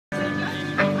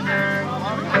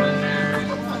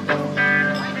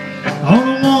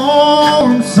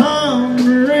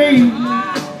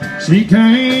She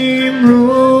came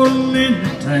rolling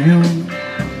into town,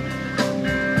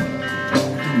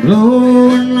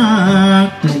 blowing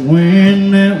like the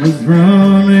wind that was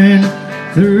running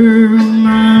through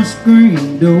my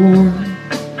screen door.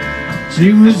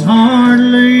 She was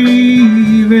hardly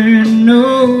even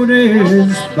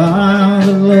noticed by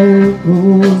the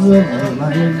locals of the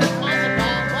land,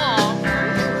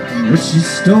 but she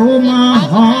stole my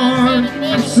heart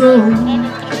and soul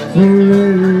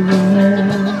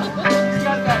forevermore.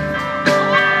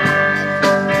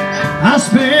 I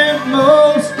spent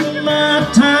most of my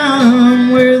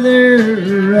time with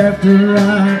her after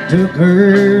I took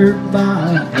her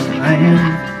by the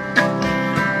hand,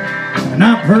 and I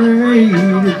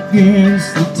prayed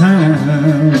against the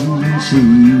time she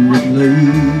would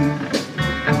leave.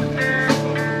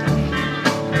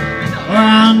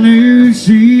 I knew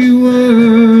she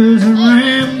was a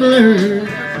rambler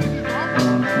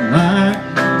like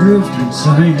drifting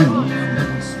sands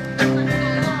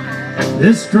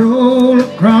that stroll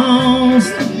across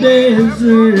the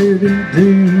desert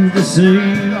into the sea.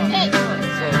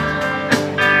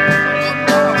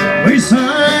 We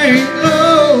sang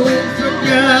old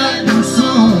forgotten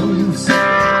songs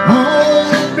on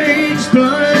the beach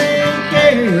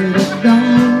blanket at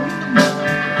dawn.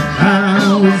 I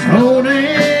was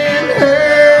holding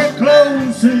her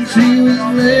close and she was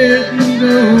letting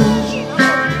go.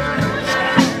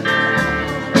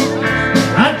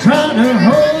 I tried to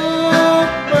hold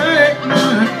back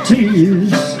my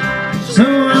tears so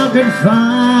I could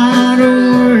fight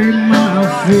away my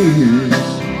fears.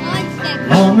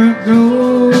 Long ago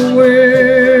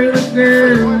where the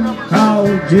girl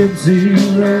called Gypsy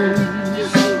Rose.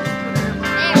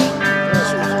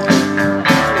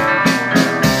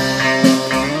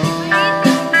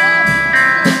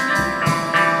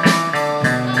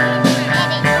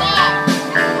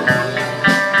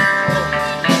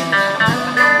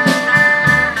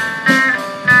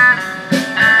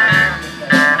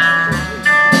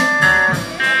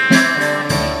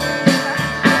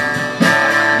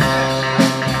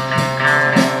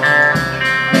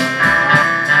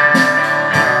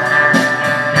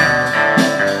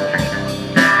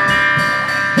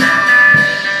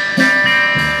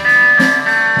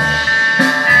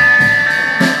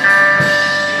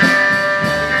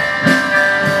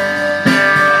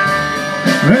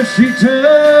 Well, she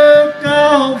took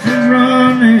off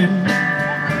running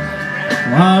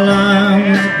while I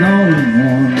was gone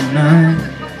one night,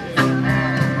 and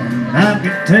I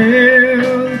could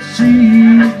tell that she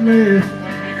left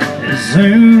as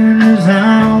soon as I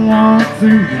walked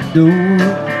through the door.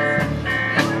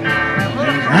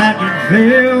 I could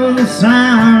feel the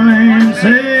silence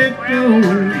echo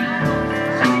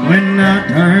when I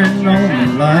turned on the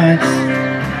lights.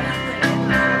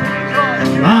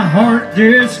 My heart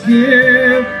just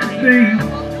skipped a beat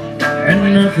and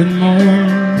nothing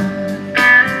more.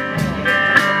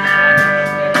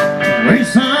 We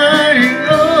sang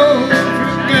old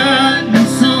forgotten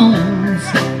songs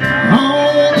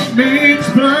on the beach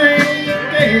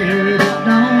blanket at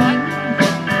dawn.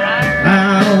 I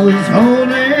was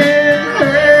holding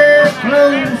her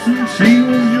close and she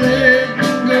was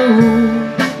letting go.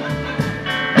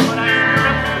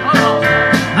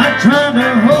 I tried to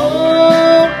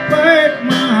hold back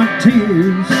my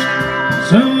tears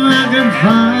so I could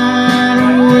fight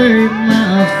away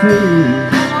my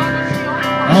fears.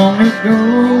 Long ago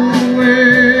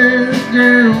where the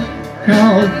girl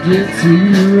called Gypsy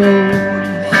Rose.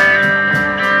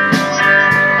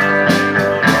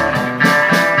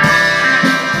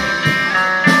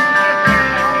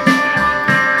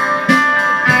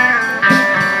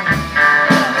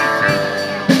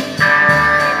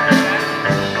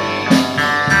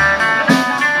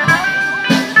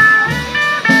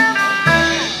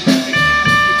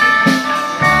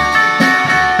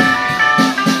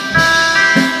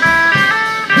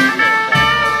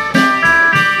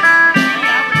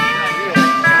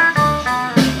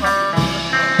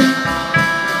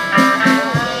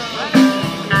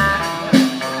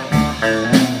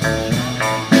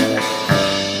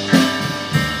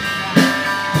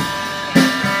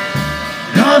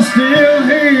 I still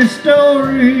hear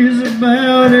stories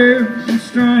about her from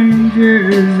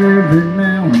strangers every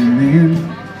now and then.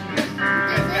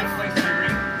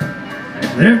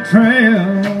 They've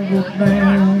traveled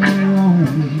down a long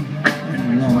and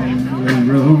lonely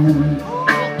road.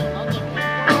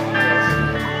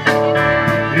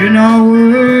 And I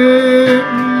wouldn't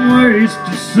waste a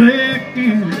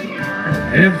second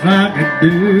if I could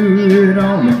do it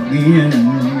all again.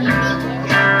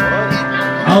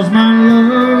 'Cause my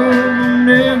love will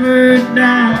never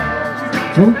die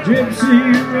for Gypsy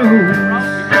Rose.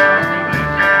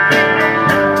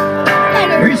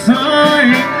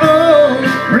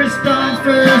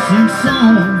 sing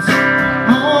songs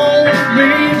on the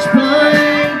beach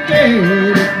playing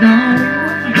dead at dawn.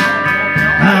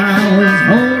 I was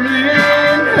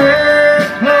holding her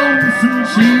close and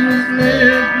she was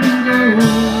letting go.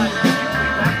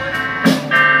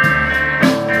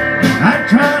 I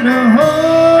tried to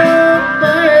hold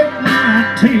back my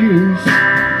tears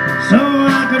so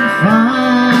I could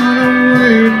find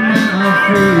away my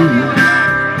fears.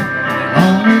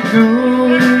 Long ago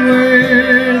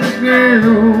where the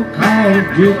girl called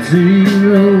Gypsy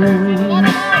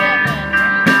Rose.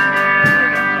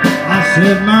 I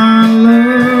said